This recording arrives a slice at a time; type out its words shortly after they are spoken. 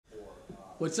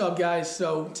What's up, guys?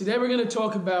 So today we're going to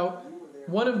talk about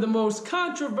one of the most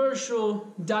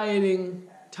controversial dieting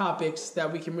topics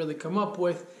that we can really come up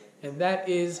with, and that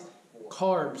is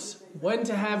carbs. When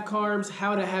to have carbs,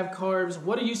 how to have carbs,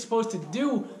 what are you supposed to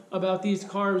do about these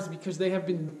carbs, because they have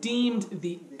been deemed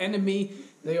the enemy.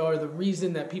 They are the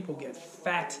reason that people get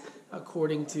fat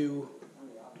according to,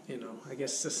 I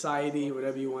guess society,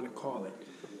 whatever you want to call it.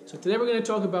 So today we're going to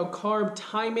talk about carb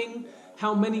timing,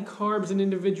 how many carbs an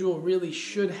individual really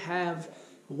should have,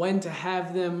 when to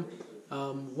have them,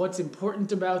 what's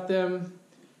important about them,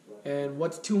 and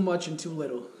what's too much and too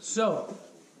little. So,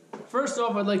 first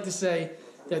off, I'd like to say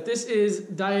that this is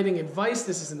dieting advice.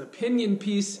 This is an opinion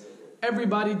piece.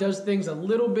 Everybody does things a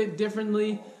little bit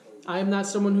differently. I am not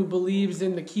someone who believes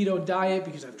in the keto diet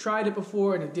because I've tried it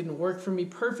before and it didn't work for me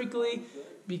perfectly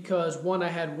because, one, I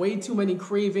had way too many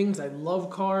cravings. I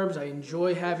love carbs. I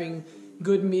enjoy having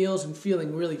good meals and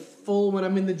feeling really full when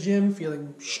I'm in the gym,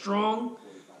 feeling strong.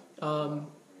 And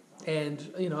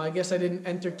I guess I didn't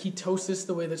enter ketosis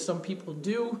the way that some people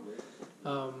do.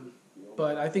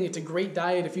 But I think it's a great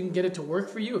diet if you can get it to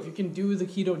work for you. If you can do the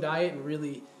keto diet and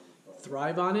really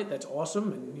thrive on it, that's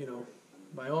awesome. And,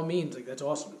 by all means, that's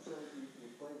awesome.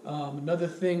 Another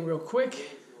thing real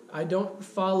quick, I don't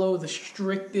follow the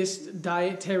strictest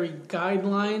dietary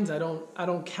guidelines. I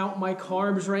don't count my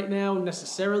carbs right now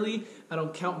necessarily. I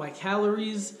don't count my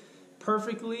calories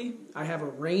perfectly. I have a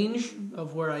range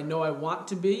of where I know I want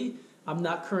to be. I'm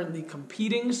not currently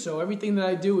competing, so everything that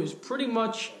I do is pretty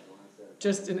much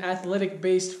just an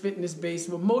athletic-based, fitness-based,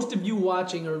 what most of you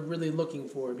watching are really looking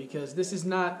for, because this is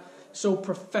not so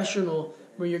professional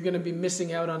where you're going to be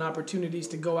missing out on opportunities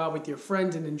to go out with your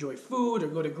friends and enjoy food or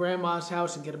go to grandma's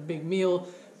house and get a big meal.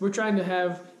 We're trying to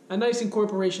have a nice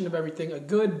incorporation of everything, a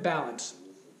good balance.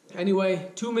 Anyway,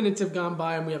 2 minutes have gone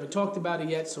by and we haven't talked about it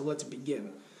yet, so let's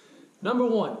begin. Number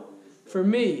one, for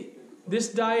me, this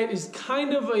diet is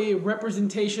kind of a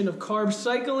representation of carb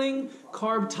cycling,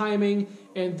 carb timing,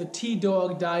 and the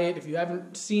T-Dog diet. If you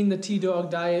haven't seen the T-Dog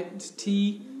diet, it's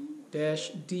T-DAWG,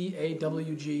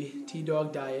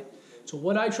 T-Dog diet. So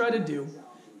what I try to do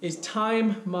is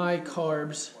time my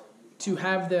carbs to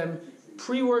have them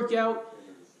pre-workout,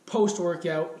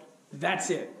 post-workout. That's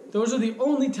it. Those are the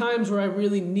only times where I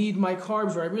really need my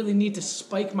carbs, where I really need to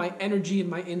spike my energy and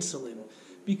my insulin.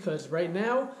 Because right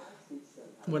now,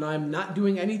 when I'm not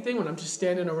doing anything, when I'm just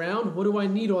standing around, what do I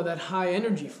need all that high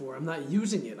energy for? I'm not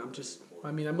using it. I'm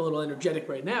a little energetic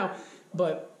right now,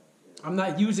 but I'm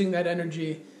not using that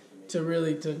energy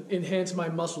to enhance my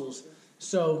muscles.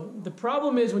 So the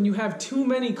problem is when you have too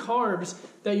many carbs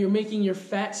that you're making your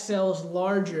fat cells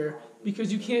larger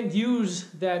because you can't use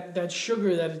that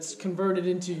sugar that it's converted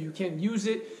into. You can't use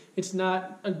it. It's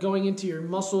not going into your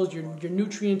muscles. Your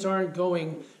nutrients aren't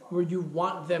going where you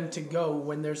want them to go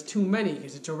when there's too many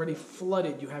because it's already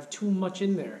flooded. You have too much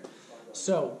in there.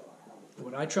 So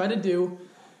what I try to do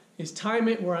is time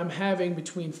it where I'm having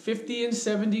between 50 and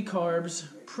 70 carbs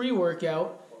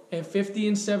pre-workout and 50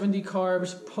 and 70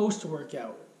 carbs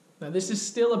post-workout. Now this is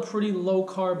still a pretty low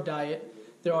carb diet.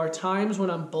 There are times when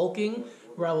I'm bulking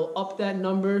where I will up that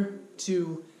number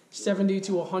to 70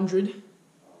 to 100.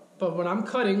 But when I'm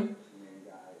cutting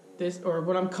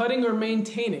or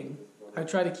maintaining, I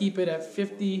try to keep it at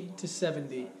 50 to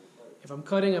 70. If I'm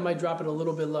cutting, I might drop it a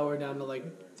little bit lower down to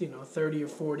 30 or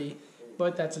 40.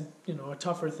 But that's a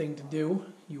tougher thing to do.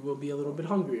 You will be a little bit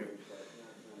hungrier.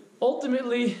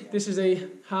 Ultimately, this is a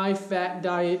high-fat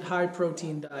diet,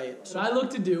 high-protein diet. So what I look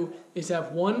to do is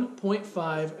have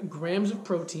 1.5 grams of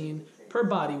protein per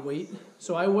body weight.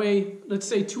 So I weigh, let's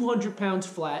say, 200 pounds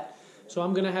flat. So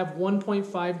I'm going to have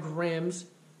 1.5 grams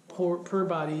per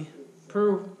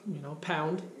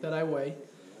pound that I weigh.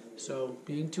 So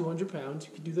being 200 pounds,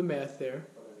 you can do the math there.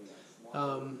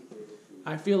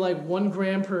 I feel like 1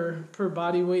 gram per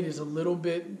body weight is a little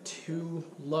bit too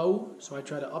low, so I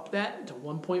try to up that to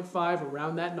 1.5,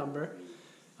 around that number.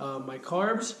 My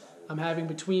carbs, I'm having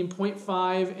between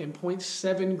 0.5 and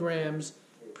 0.7 grams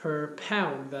per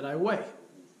pound that I weigh.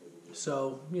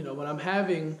 So, when I'm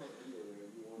having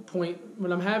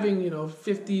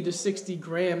 50 to 60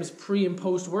 grams pre and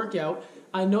post workout,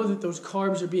 I know that those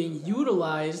carbs are being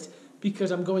utilized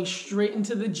because I'm going straight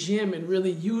into the gym and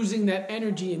really using that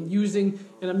energy and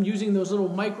I'm using those little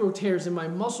micro tears in my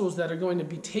muscles that are going to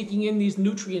be taking in these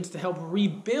nutrients to help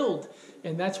rebuild.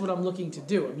 And that's what I'm looking to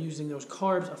do. I'm using those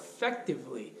carbs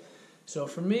effectively. So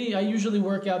for me, I usually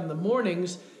work out in the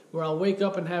mornings where I'll wake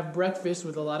up and have breakfast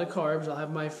with a lot of carbs. I'll have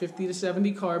my 50 to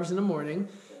 70 carbs in the morning.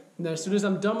 And then as soon as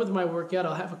I'm done with my workout,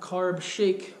 I'll have a carb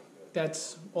shake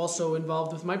that's also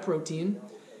involved with my protein.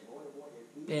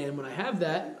 And when I have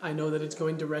that, I know that it's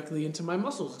going directly into my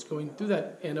muscles. It's going through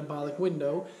that anabolic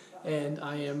window, and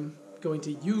I am going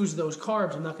to use those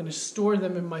carbs. I'm not going to store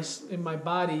them in my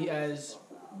body as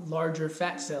larger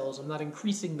fat cells. I'm not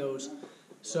increasing those.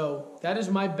 So that is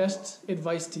my best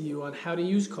advice to you on how to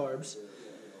use carbs.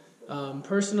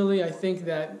 Personally, I think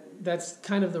that that's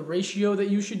kind of the ratio that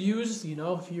you should use. You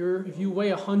know, if you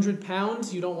weigh 100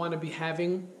 pounds, you don't want to be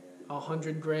having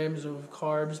 100 grams of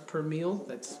carbs per meal.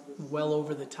 That's well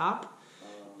over the top.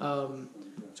 So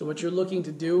what you're looking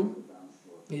to do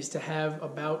is to have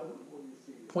about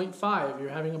 0.5. You're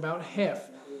having about half.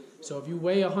 So if you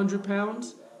weigh 100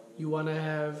 pounds, you want to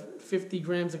have 50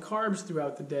 grams of carbs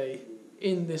throughout the day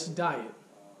in this diet.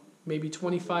 Maybe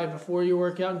 25 before your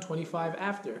workout and 25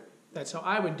 after. That's how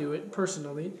I would do it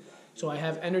personally. So I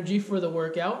have energy for the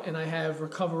workout and I have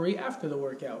recovery after the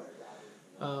workout.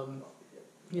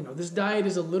 This diet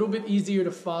is a little bit easier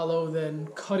to follow than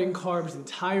cutting carbs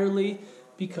entirely,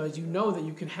 because you know that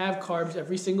you can have carbs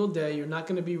every single day. You're not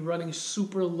going to be running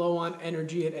super low on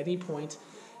energy at any point,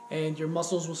 and your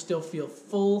muscles will still feel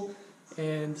full,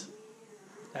 and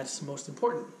that's most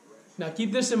important. Now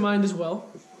keep this in mind as well,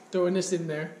 throwing this in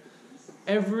there.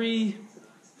 Every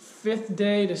 5th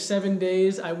day to 7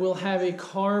 days, I will have a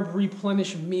carb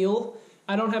replenish meal.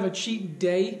 I don't have a cheat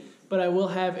day, but I will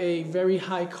have a very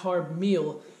high carb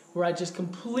meal where I just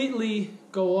completely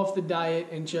go off the diet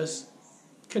and just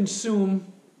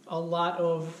consume a lot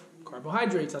of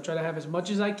carbohydrates. I'll try to have as much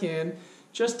as I can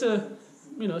just to,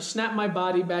 snap my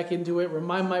body back into it,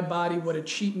 remind my body what a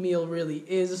cheat meal really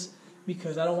is,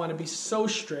 because I don't want to be so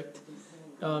strict.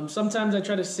 Sometimes I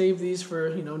try to save these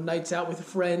for, nights out with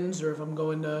friends, or if I'm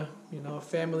going to, a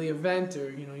family event, or,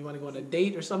 you want to go on a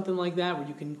date or something like that where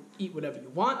you can eat whatever you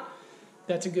want.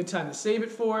 That's a good time to save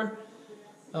it for.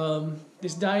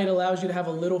 This diet allows you to have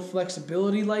a little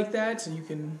flexibility like that, so you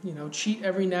can, cheat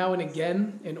every now and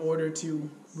again in order to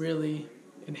really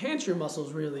enhance your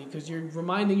muscles, really, because you're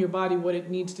reminding your body what it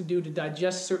needs to do to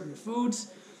digest certain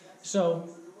foods. So,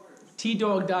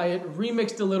 T-Dog diet,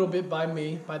 remixed a little bit by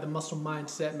me, by the Muscle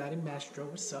Mindset, Matty Mastro,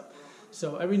 what's up?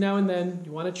 So every now and then,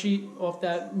 you want to cheat off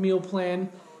that meal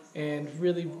plan and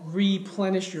really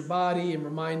replenish your body and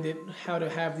remind it how to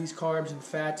have these carbs and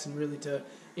fats, and really to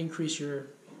increase your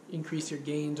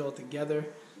gains altogether.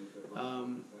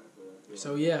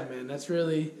 So yeah, man, that's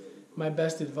really my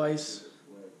best advice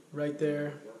right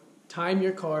there. Time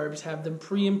your carbs, have them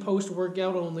pre and post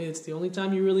workout only. It's the only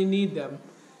time you really need them.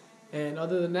 And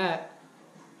other than that,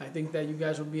 I think that you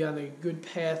guys will be on a good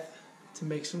path to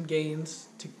make some gains,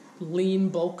 to lean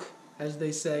bulk, as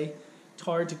they say. It's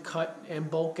hard to cut and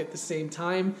bulk at the same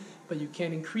time, but you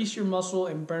can increase your muscle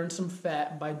and burn some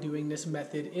fat by doing this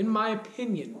method, in my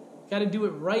opinion. You got to do it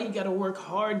right, you got to work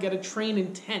hard, got to train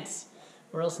intense,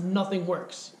 or else nothing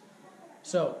works.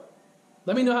 So,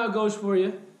 let me know how it goes for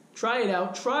you. Try it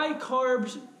out. Try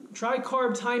carbs. Try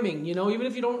carb timing. Even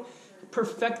if you don't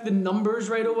perfect the numbers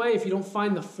right away, if you don't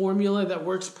find the formula that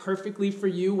works perfectly for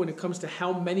you when it comes to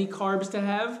how many carbs to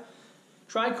have,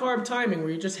 try carb timing, where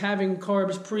you're just having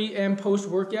carbs pre and post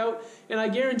workout, and I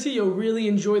guarantee you'll really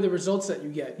enjoy the results that you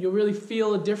get. You'll really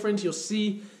feel a difference. You'll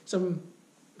see some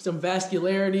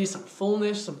vascularity, some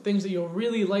fullness, some things that you'll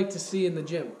really like to see in the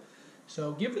gym.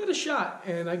 So give that a shot,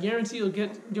 and I guarantee you'll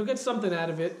get something out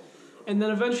of it. And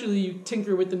then eventually you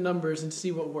tinker with the numbers and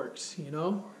see what works,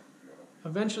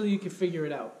 Eventually you can figure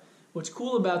it out. What's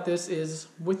cool about this is,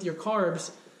 with your carbs,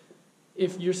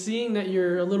 if you're seeing that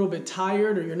you're a little bit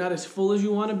tired or you're not as full as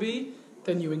you want to be,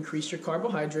 then you increase your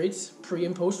carbohydrates pre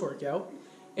and post workout.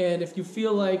 And if you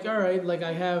feel like, all right, like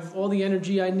I have all the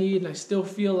energy I need and I still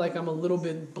feel like I'm a little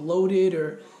bit bloated,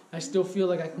 or I still feel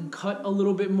like I can cut a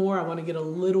little bit more, I want to get a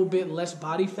little bit less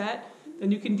body fat,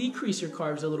 then you can decrease your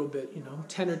carbs a little bit,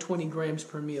 10 or 20 grams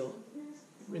per meal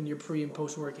in your pre and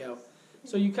post workout.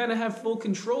 So you kind of have full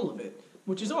control of it,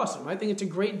 which is awesome. I think it's a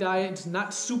great diet. It's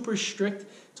not super strict.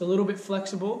 It's a little bit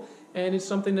flexible, and it's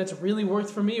something that's really worked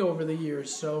for me over the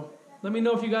years. So let me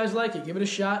know if you guys like it. Give it a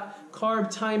shot. Carb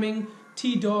timing,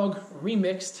 T-Dog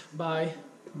remixed by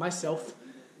myself.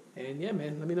 And yeah,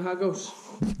 man, let me know how it goes.